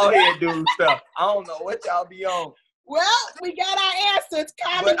skinned bald head dude stuff. I don't know what y'all be on. Well, we got our answers.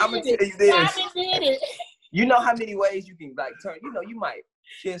 Common I'm gonna tell you this. Common did it. You know how many ways you can like turn. You know, you might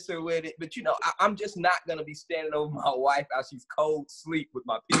kiss her with it, but you know, I'm just not gonna be standing over my wife as she's cold sleep with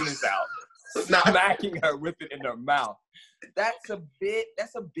my penis out. smacking her with it in her mouth. That's a bit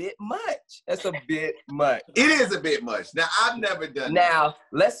much. That's a bit much. It is a bit much. Now, I've never done that.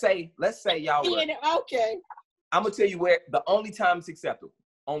 Let's say y'all were. Okay. I'm gonna tell you where the only time it's acceptable.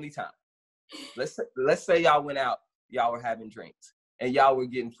 Only time. Let's say y'all went out, y'all were having drinks, and y'all were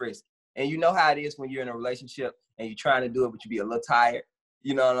getting frisky. And you know how it is when you're in a relationship and you're trying to do it, but you be a little tired.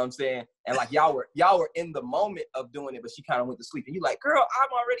 You know what I'm saying? And like y'all were in the moment of doing it, but she kind of went to sleep. And you like, girl, I'm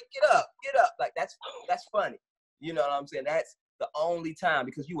already get up. Like that's funny. You know what I'm saying? That's the only time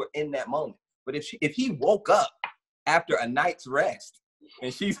because you were in that moment. But if he woke up after a night's rest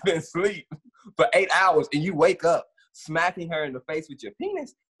and she's been asleep for 8 hours and you wake up smacking her in the face with your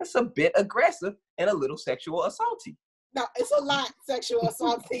penis, that's a bit aggressive and a little sexual assaulty. No, it's a lot sexual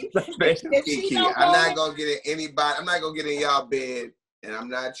assaulty. Keke, I'm not gonna get in anybody. I'm not gonna get in y'all bed, and I'm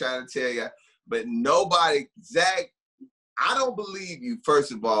not trying to tell you, but nobody, Zach, I don't believe you.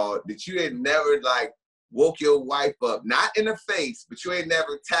 First of all, that you had never like woke your wife up, not in the face, but you ain't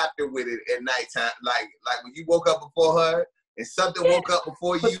never tapped her with it at nighttime, like when you woke up before her and something woke up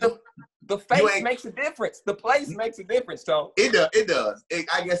before you. The face makes a difference. The place makes a difference, Tom. It does.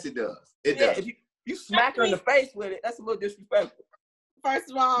 I guess it does. It does. If you smack her in the face with it, that's a little disrespectful. First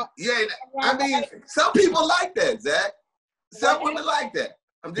of all, yeah, I mean, some people like that, Zach. Some women like that.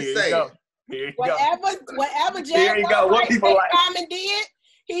 I'm just saying. Whatever Jack Common did,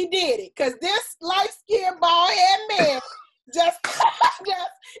 he did it. Cause this light-skinned bald-head man just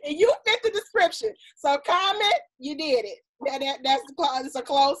and you fit the description. So Common, you did it. It's a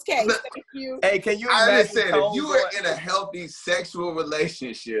closed case. Thank you. Hey, can you imagine? I understand if you were in a healthy sexual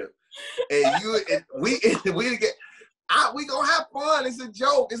relationship and we gonna have fun. It's a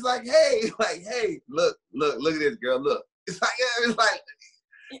joke. It's like, hey, look at this girl. Look. It's like,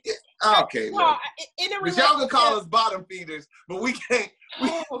 okay. No, but y'all can call us bottom feeders, but we can't.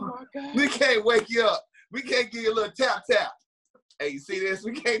 We can't wake you up. We can't give you a little tap. Hey, you see this?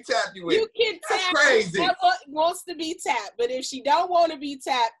 We can't tap you with. You can tap. Crazy. Whoever wants to be tapped, but if she don't want to be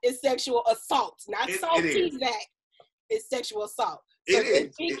tapped, it's sexual assault. Not salty, Zach. It's sexual assault. So it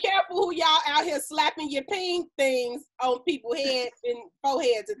is. Be careful who y'all out here slapping your ping things on people's heads and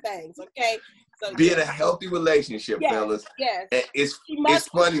foreheads and things. Okay. So be in a healthy relationship, fellas. Yes. It's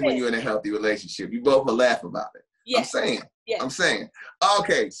funny when you're in a healthy relationship. You both will laugh about it. Yes. I'm saying.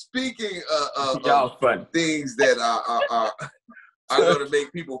 Okay. Speaking of things that are going to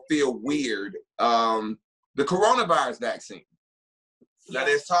make people feel weird. The coronavirus vaccine. Now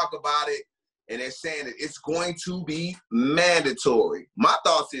there's talk about it, and they're saying that it's going to be mandatory. My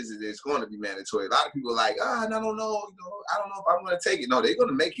thoughts is that it's going to be mandatory. A lot of people are like, I don't know. I don't know if I'm going to take it. No, they're going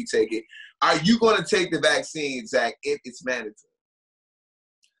to make you take it. Are you going to take the vaccine, Zach, if it's mandatory?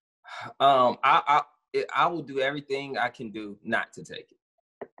 I will do everything I can do not to take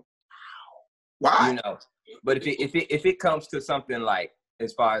it. Why? But if it comes to something like,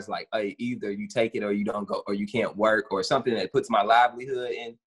 as far as like, either you take it or you don't go, or you can't work, or something that puts my livelihood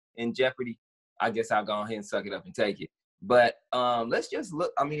in jeopardy, I guess I'll go ahead and suck it up and take it. But let's just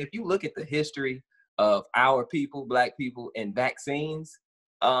look. I mean, if you look at the history of our people, Black people, and vaccines,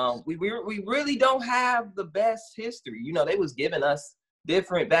 we really don't have the best history. They was giving us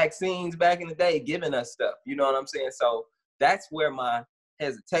different vaccines back in the day, giving us stuff. You know what I'm saying? So that's where my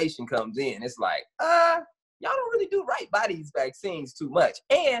hesitation comes in. It's like, y'all don't really do right by these vaccines too much.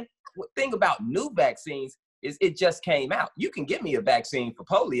 And the thing about new vaccines is it just came out. You can give me a vaccine for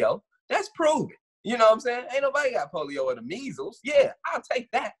polio. That's proven. You know what I'm saying? Ain't nobody got polio or the measles. Yeah, I'll take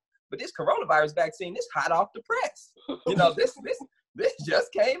that. But this coronavirus vaccine, this hot off the press. This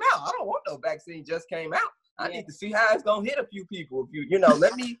just came out. I don't want no vaccine just came out. I need to see how it's gonna hit a few people.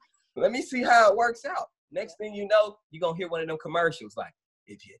 Let me see how it works out. Next thing you know, you're gonna hear one of them commercials like,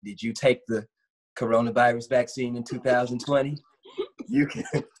 did you take the coronavirus vaccine in 2020? You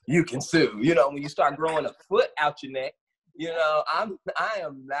can sue. When you start growing a foot out your neck, I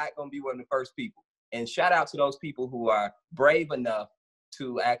am not gonna be one of the first people. And shout out to those people who are brave enough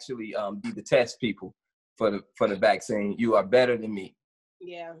to actually be the test people for the vaccine. You are better than me.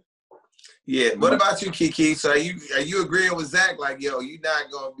 Yeah. Yeah. What about you, Keke? So are you agreeing with Zach? Like, you're not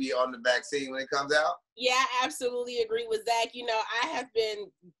gonna be on the vaccine when it comes out? Yeah, I absolutely agree with Zach. I have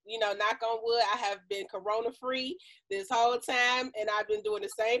been, knock on wood, I have been corona-free this whole time, and I've been doing the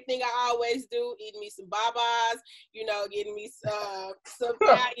same thing I always do, eating me some babas, getting me some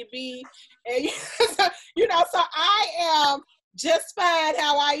Italian beef, and so I am just fine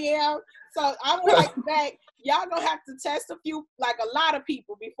how I am. So I'm like, Zach, y'all gonna have to test a lot of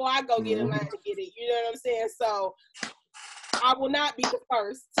people before I go get in line to get it. You know what I'm saying? So I will not be the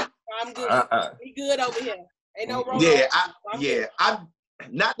first. I'm good. Be good over here. Ain't no wrong.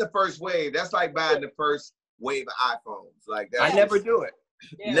 Not the first wave. That's like buying the first wave of iPhones. Like that. I never do it.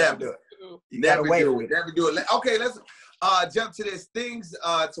 Yeah. Never do it. You never wait. do it. Never do it. Okay, let's jump to this. Things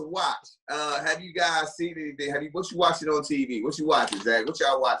to watch. Have you guys seen anything? What you watching on TV? What you watching, Zach? What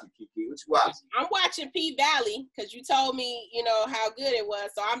y'all watching, Keke? What you watching? I'm watching P Valley because you told me, you know, how good it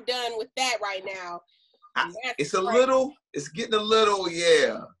was. So I'm done with that right now. It's getting a little,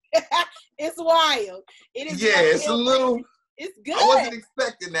 yeah. It's wild. It is. Yeah, it's a little. It's good. I wasn't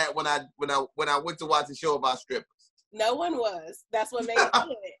expecting that when I went to watch a show about strippers. No one was. That's what made it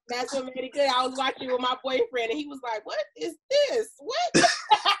good. That's what made it good. I was watching with my boyfriend, and he was like, "What is this? What?"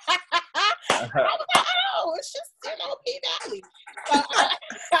 I was like, "Oh, it's just, you know, P Valley."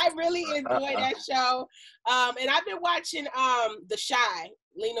 So I really enjoyed that show, and I've been watching The Shy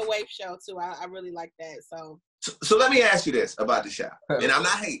Lena Waithe show too. I really like that. So let me ask you this about The Shy, and I'm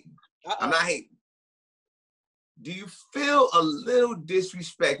not hating. Uh-oh. I'm not hating. Do you feel a little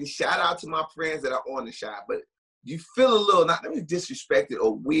disrespected? Shout out to my friends that are on The Shy, but do you feel a little, not really disrespected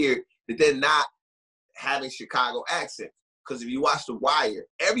or weird that they're not having Chicago accents? Because if you watch The Wire,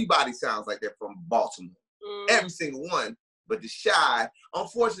 everybody sounds like they're from Baltimore. Every single one. But The Shy,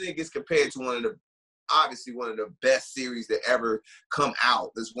 unfortunately, it gets compared to one of the best series that ever come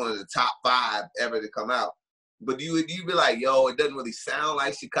out. That's one of the top 5 ever to come out. But do you be like, yo, it doesn't really sound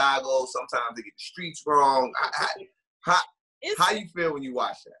like Chicago. Sometimes they get the streets wrong. How you feel when you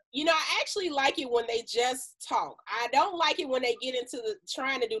watch that? You know, I actually like it when they just talk. I don't like it when they get into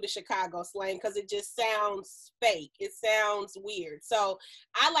trying to do the Chicago slang because it just sounds fake. It sounds weird. So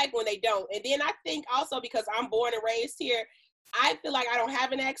I like when they don't. And then I think also because I'm born and raised here, I feel like I don't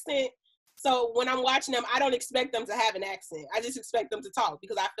have an accent. So when I'm watching them, I don't expect them to have an accent. I just expect them to talk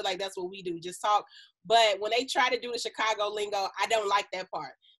because I feel like that's what we do, just talk. But when they try to do the Chicago lingo, I don't like that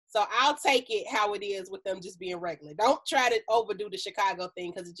part. So I'll take it how it is with them just being regular. Don't try to overdo the Chicago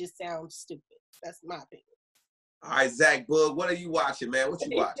thing because it just sounds stupid. That's my opinion. All right, Zach, Boog, what are you watching, man? What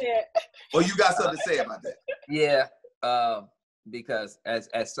you watching? Or you got something to say about that? Yeah, because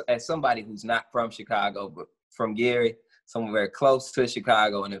as somebody who's not from Chicago, but from Gary, somewhere close to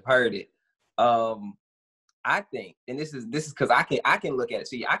Chicago, and have heard it, I think, and this is because I can look at it.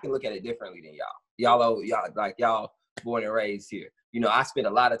 See, I can look at it differently than y'all. Y'all born and raised here. You know, I spent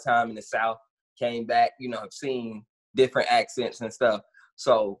a lot of time in the South, came back, you know, have seen different accents and stuff.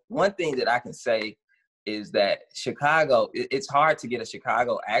 So one thing that I can say is that Chicago, it's hard to get a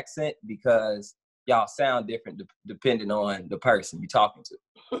Chicago accent because y'all sound different depending on the person you're talking to.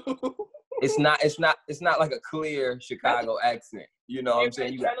 It's not like a clear Chicago accent. You know what I'm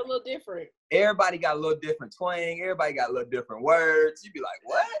saying? You got a little different. Everybody got a little different twang. Everybody got a little different words. You be like,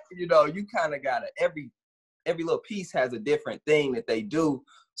 what? You know, you kind of got every little piece has a different thing that they do.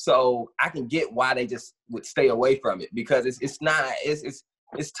 So I can get why they just would stay away from it because it's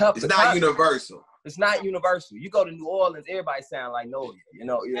tough. It's not universal. It's not universal. You go to New Orleans, everybody sound like Nolia. You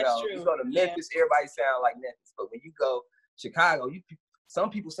know. You go to Memphis, everybody sound like Memphis. But when you go Chicago, some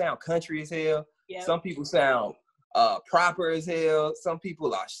people sound country as hell. Yep. Some people sound proper as hell. Some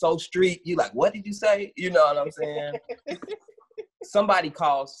people are so street. You like, what did you say? You know what I'm saying? Somebody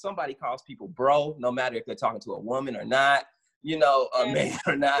calls people bro, no matter if they're talking to a woman or not, you know, a man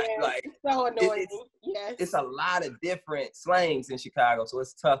or not. Yeah, like, it's so annoying. It's a lot of different slangs in Chicago, so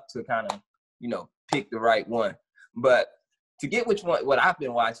it's tough to kind of, you know, pick the right one. But to get what I've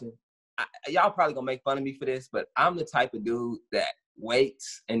been watching, y'all probably gonna make fun of me for this, but I'm the type of dude that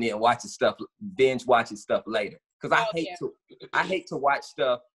waits and then binge watches stuff later. Because I hate to watch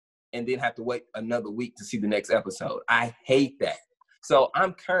stuff and then have to wait another week to see the next episode. I hate that. So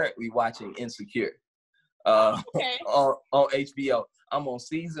I'm currently watching Insecure on HBO. I'm on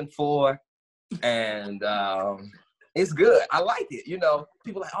season 4, and it's good. I like it. You know,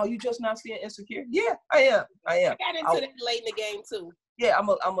 people are like, oh, you just now seeing Insecure? Yeah, I am. I got into that late in the game too. Yeah, I'm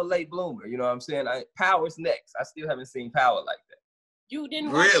a late bloomer. You know what I'm saying? Power's next. I still haven't seen Power like that. You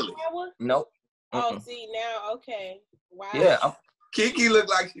didn't watch Power? Nope. Oh, see now, okay. Wow. Yeah. Keke looked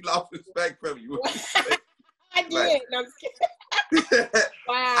like she lost respect from you. I did. No, I'm just kidding.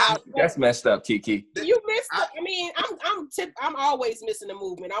 Wow. That's messed up, Keke. You missed it. I mean, I'm always missing the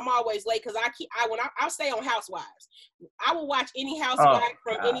movement. I'm always late because I'll stay on Housewives. I will watch any housewife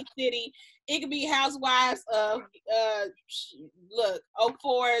from any city. It could be Housewives of Oak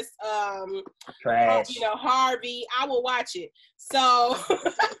Forest, Trash. You know, Harvey. I will watch it. So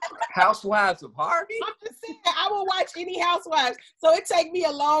Housewives of Harvey? I'm just saying, I will watch any Housewives. So it take me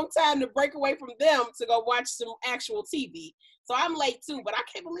a long time to break away from them to go watch some actual TV. So I'm late too, but I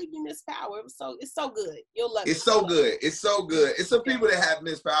can't believe you missed Power. It's so good. You'll love it. It's so good. It's so good. It's some people that have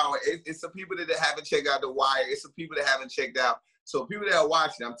missed Power. It's some people that haven't checked out The Wire. It's some people that haven't checked out So people that are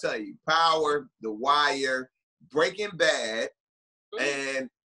watching, I'm telling you, Power, The Wire, Breaking Bad, and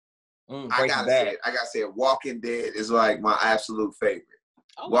I gotta say it, Walking Dead is like my absolute favorite.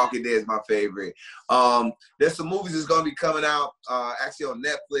 Oh, Walking Dead is my favorite. There's some movies that's gonna be coming out actually on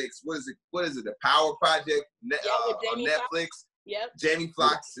Netflix. What is it? The Power Project on Netflix. Yep. Jamie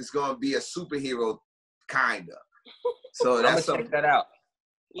Foxx is gonna be a superhero, kinda. So that's I'm gonna check that out.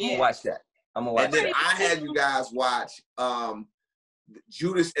 Yeah. I'm gonna watch that. And then I had you guys watch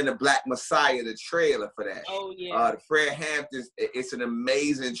Judas and the Black Messiah, the trailer for that. Oh yeah. The Fred Hamptons. It's an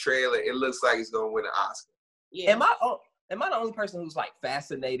amazing trailer. It looks like it's gonna win an Oscar. Yeah. Am I the only person who's like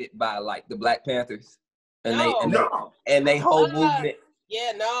fascinated by like the Black Panthers and they whole movement?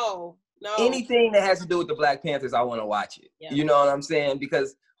 Yeah, no. Anything that has to do with the Black Panthers, I want to watch it. Yeah. You know what I'm saying?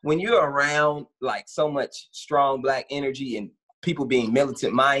 Because when you're around like so much strong Black energy and people being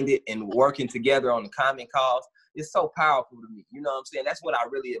militant minded and working together on the common cause, it's so powerful to me. You know what I'm saying? That's what I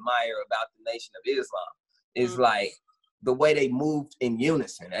really admire about the Nation of Islam. Is like the way they moved in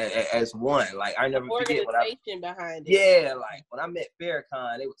unison as one. Like I never forget behind it. Yeah, like when I met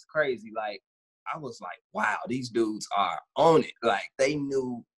Farrakhan, it was crazy. Like I was like, wow, these dudes are on it. Like they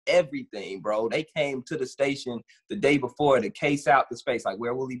knew everything, bro. They came to the station the day before to case out the space. Like,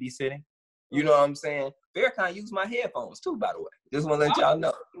 where will he be sitting? You know what I'm saying? Farrakhan used my headphones too, by the way. Just want to let y'all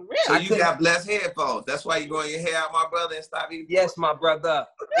know. Really? So you got blessed headphones. That's why you're growing your hair out, my brother, and stop eating. Yes, my brother.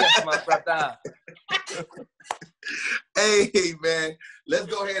 Yes, my brother. Hey, man. Let's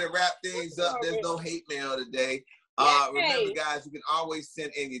go ahead and wrap things up. There's no hate mail today. Remember, guys, you can always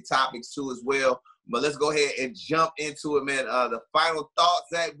send in your topics too as well. But let's go ahead and jump into it, man. The final thoughts,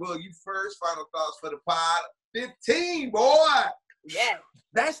 Zach, Boog, you first. Final thoughts for the pod. 15, boy. Yeah.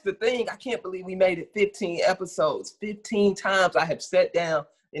 That's the thing. I can't believe we made it 15 episodes. 15 times I have sat down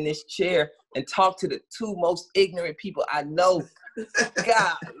in this chair and talked to the two most ignorant people I know.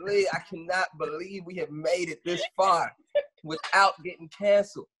 Golly, I cannot believe we have made it this far without getting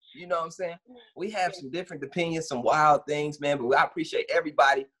canceled. You know what I'm saying? We have some different opinions, some wild things, man, but I appreciate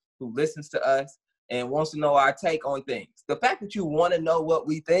everybody who listens to us and wants to know our take on things. The fact that you want to know what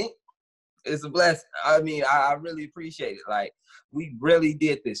we think is a blessing. I mean, I really appreciate it. Like, we really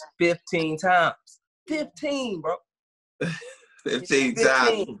did this 15 times. 15, bro. 15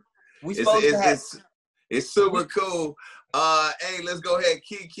 times. We supposed to have... It's super cool. Hey, let's go ahead.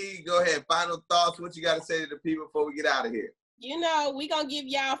 Keke, go ahead. Final thoughts. What you got to say to the people before we get out of here? You know, we're going to give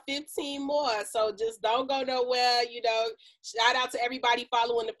y'all 15 more. So just don't go nowhere. You know, shout out to everybody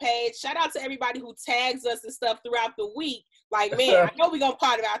following the page. Shout out to everybody who tags us and stuff throughout the week. Like, man, I know we're going to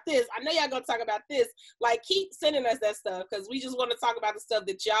part about this. I know y'all going to talk about this. Like, keep sending us that stuff because we just want to talk about the stuff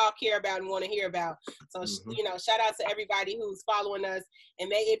that y'all care about and want to hear about. So, you know, shout out to everybody who's following us.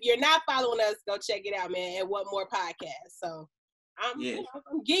 And if you're not following us, go check it out, man, at What More Podcast. So, I'm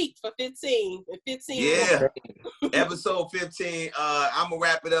geeked for 15. 15 yeah. Episode 15. I'm going to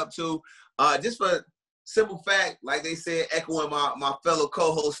wrap it up, too. Just for simple fact, like they said, echoing my fellow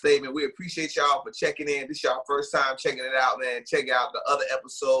co-host statement, we appreciate y'all for checking in. This is y'all first time checking it out, man. Check out the other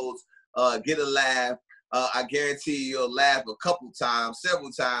episodes. Get a laugh. I guarantee you'll laugh a couple times,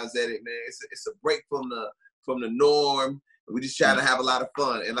 several times at it, man. It's a break from the norm. We just trying to have a lot of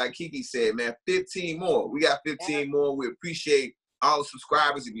fun. And like Keke said, man, 15 more. We got 15 more. We appreciate all the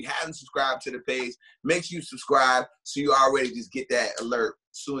subscribers. If you haven't subscribed to the page, make sure you subscribe so you already just get that alert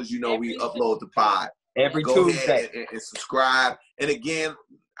as soon as you know we upload the pod. Every Go Tuesday. ahead and subscribe. And again,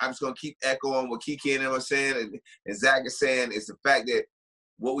 I'm just going to keep echoing what Keke and them are saying and Zach is saying is the fact that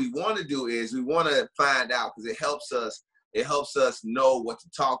what we want to do is we want to find out because it helps us know what to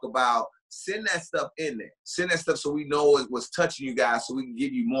talk about. Send that stuff in there. Send that stuff so we know what's touching you guys so we can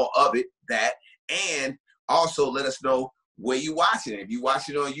give you more of it, and also let us know where you watching it. If you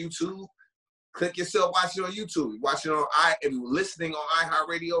watching it on YouTube, click yourself watching it on YouTube. If you're listening on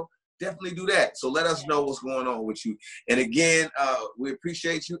iHeartRadio, definitely do that. So let us know what's going on with you. And again, we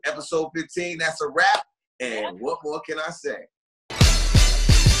appreciate you. Episode 15, that's a wrap. And what more can I say?